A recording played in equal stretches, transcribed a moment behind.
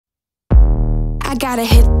I gotta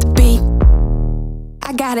hit the beat.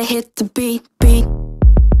 I gotta hit the beat, beat.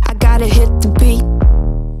 I gotta hit the beat.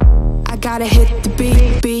 I gotta hit the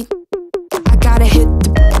beat, beat. I gotta hit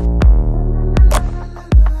the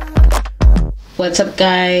What's up,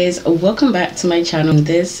 guys? Welcome back to my channel.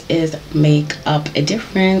 This is Make Up a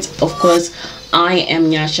Difference. Of course, I am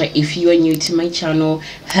Nyasha. If you are new to my channel,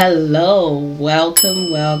 hello,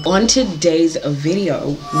 welcome. On today's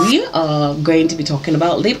video, we are going to be talking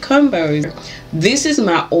about lip combos. This is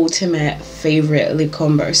my ultimate favorite lip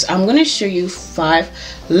combo. So I'm going to show you 5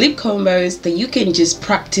 lip combos that you can just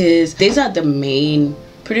practice. These are the main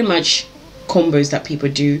pretty much combos that people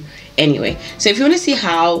do anyway. So if you want to see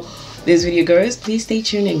how this video goes, please stay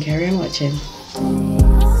tuned and carry on watching.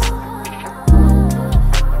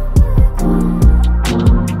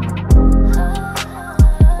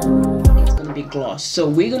 It's gonna be gloss. So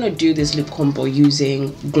we're gonna do this lip combo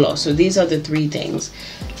using gloss. So these are the 3 things: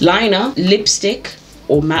 liner, lipstick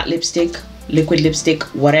or matte lipstick, liquid lipstick,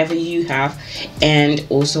 whatever you have, and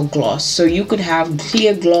also gloss. So you could have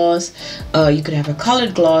clear gloss, you could have a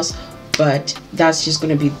colored gloss, but that's just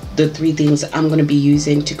going to be the 3 things I'm going to be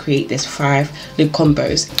using to create this 5 lip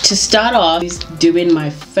combos. To start off is doing my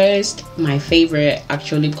favorite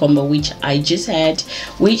actual lip combo, which I just had,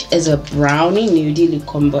 which is a brownie nudie lip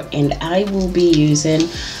combo, and I will be using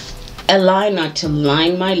a liner to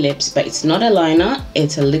line my lips, but it's not a liner,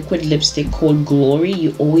 it's a liquid lipstick called Glory.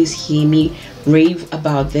 You always hear me rave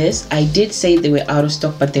about this. I did say they were out of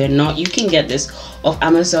stock, but they're not. You can get this off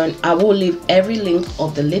Amazon. I will leave every link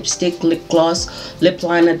of the lipstick, lip gloss, lip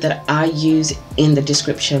liner that I use in the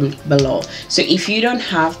description below. So if you don't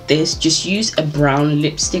have this, just use a brown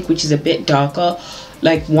lipstick, which is a bit darker,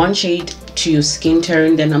 like 1 shade to your skin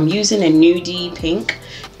tone. Then I'm using a nudie pink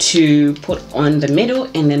to put on the middle,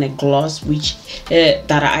 and then a gloss which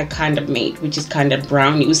that I kind of made, which is kind of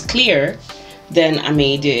brown. It was clear, then I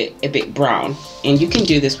made it a bit brown, and you can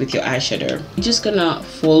do this with your eyeshadow. You're just gonna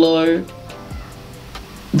follow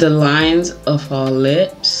the lines of our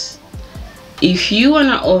lips. If you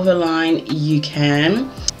wanna overline, you can.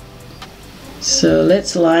 So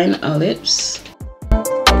let's line our lips.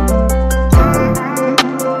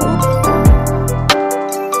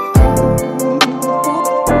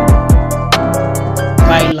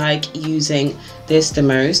 I like using this the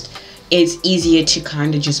most. It's easier to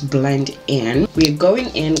kind of just blend in. We're going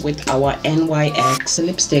in with our NYX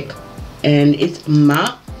lipstick, and it's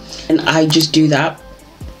matte, and I just do that.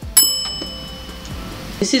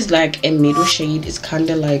 This is like a middle shade. It's kind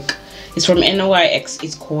of like, it's from NYX.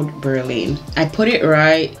 It's called Berlin. I put it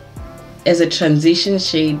right as a transition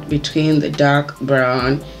shade between the dark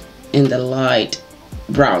brown and the light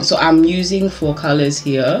brown. So I'm using 4 colors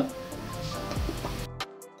here.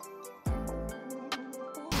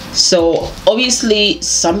 So obviously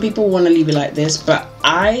some people want to leave it like this, but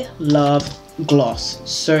I love gloss,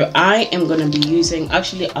 so I am going to be using,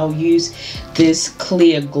 actually I'll use this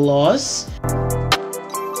clear gloss.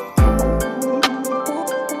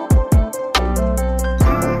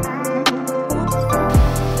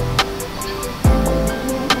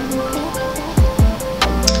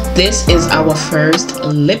 This is our first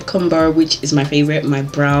lip combo, which is my favorite, my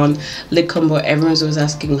brown lip combo. Everyone's always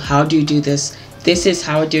asking, how do you do this? This is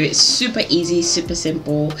how I do it. Super easy, super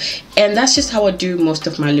simple, and that's just how I do most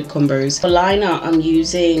of my lip combos. For liner, I'm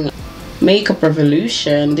using Makeup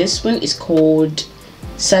Revolution. This one is called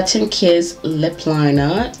Satin Kiss Lip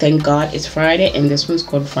Liner. Thank God it's Friday. And this one's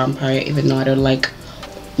called Vampire, even though I don't like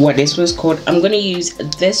what this one's called. I'm going to use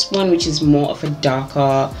this one, which is more of a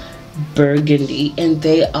darker burgundy, and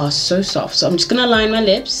they are so soft. So I'm just going to line my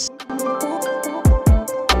lips.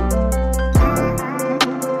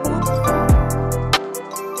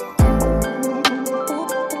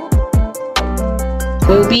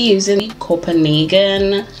 We'll be using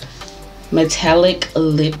Copenhagen metallic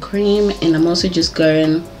lip cream, and I'm also just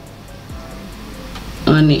going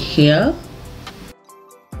on here.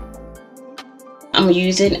 I'm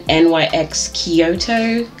using NYX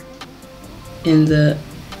Kyoto in the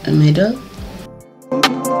middle.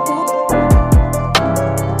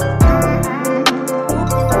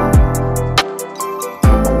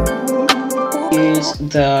 Use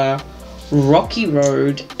the Rocky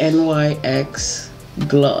Road NYX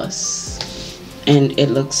gloss, and it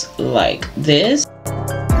looks like this.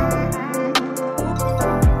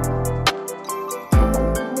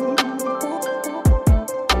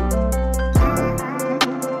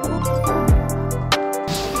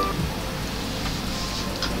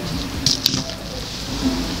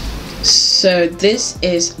 So this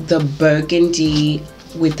is the burgundy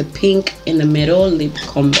with the pink in the middle lip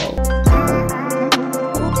combo.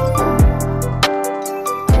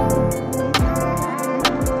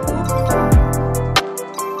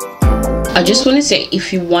 I just want to say,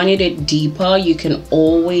 if you wanted it deeper, you can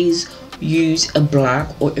always use a black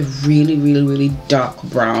or a really dark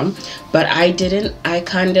brown, but I didn't. I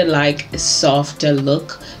kind of like a softer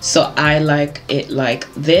look, so I like it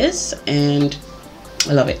like this, and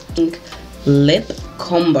I love it. Pink lip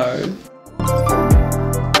combo.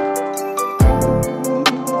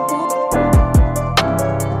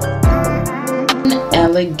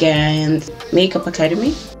 Elegant Makeup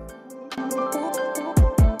Academy.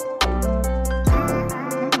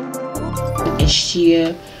 A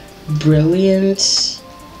sheer brilliant,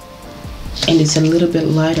 and it's a little bit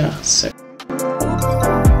lighter, so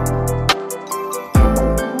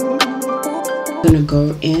I'm gonna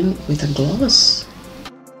go in with a gloss.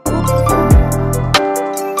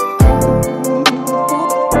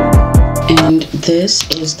 And this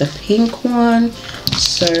is the pink one.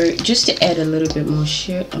 So just to add a little bit more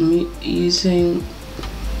sheer, I'm using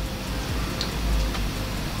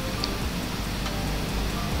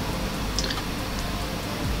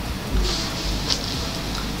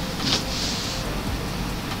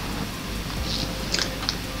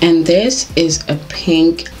and this is a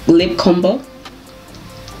pink lip combo.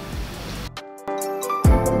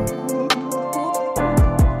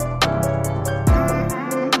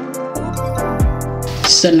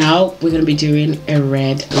 So now we're going to be doing a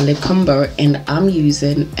red lip combo, and I'm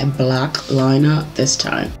using a black liner this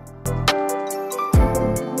time.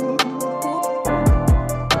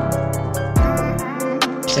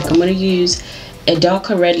 So I'm going to use a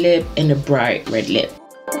darker red lip and a bright red lip.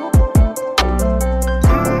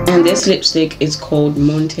 And this lipstick is called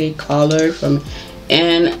Monte Carlo from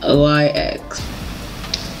NYX.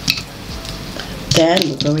 Then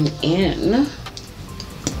we're going in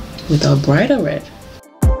with our brighter red.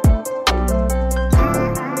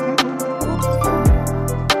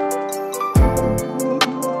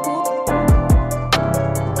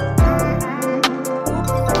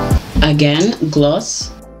 Again,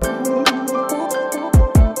 gloss.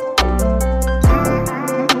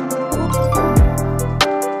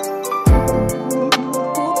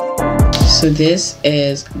 So this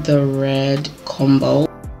is the red combo,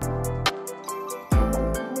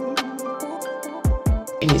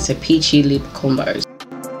 and it's a peachy lip combo.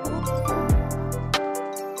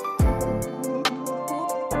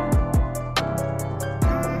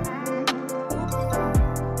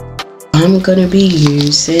 I'm gonna be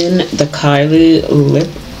using the Kylie lip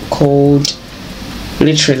called,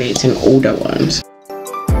 literally it's an older one.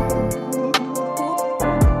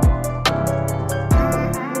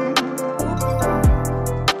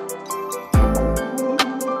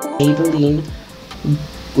 Maybelline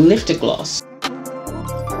Lifter Gloss.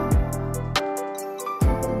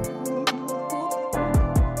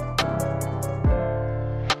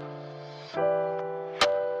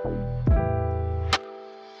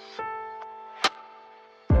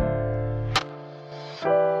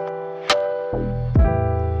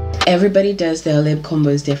 Everybody does their lip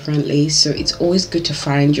combos differently, so it's always good to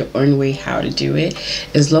find your own way how to do it,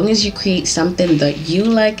 as long as you create something that you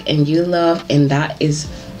like and you love, and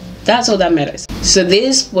that's all that matters. So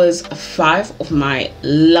this was 5 of my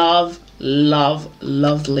lovely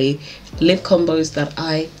lip combos that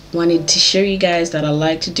I wanted to show you guys, that I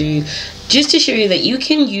like to do, just to show you that you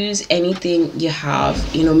can use anything you have.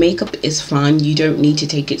 You know, makeup is fun. You don't need to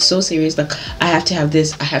take it so serious, like I have to have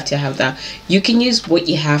this, I have to have that. You can use what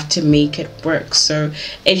you have to make it work. So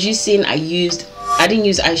as you've seen, I didn't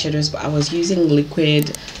use eyeshadows, but I was using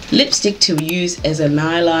liquid lipstick to use as an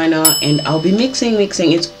eyeliner, and I'll be mixing.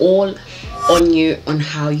 It's all on you on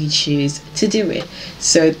how you choose to do it.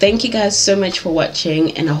 So thank you guys so much for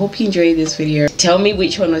watching, and I hope you enjoyed this video. Tell me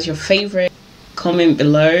which one was your favorite, comment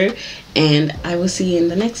below, and I will see you in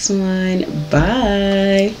the next one.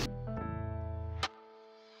 Bye.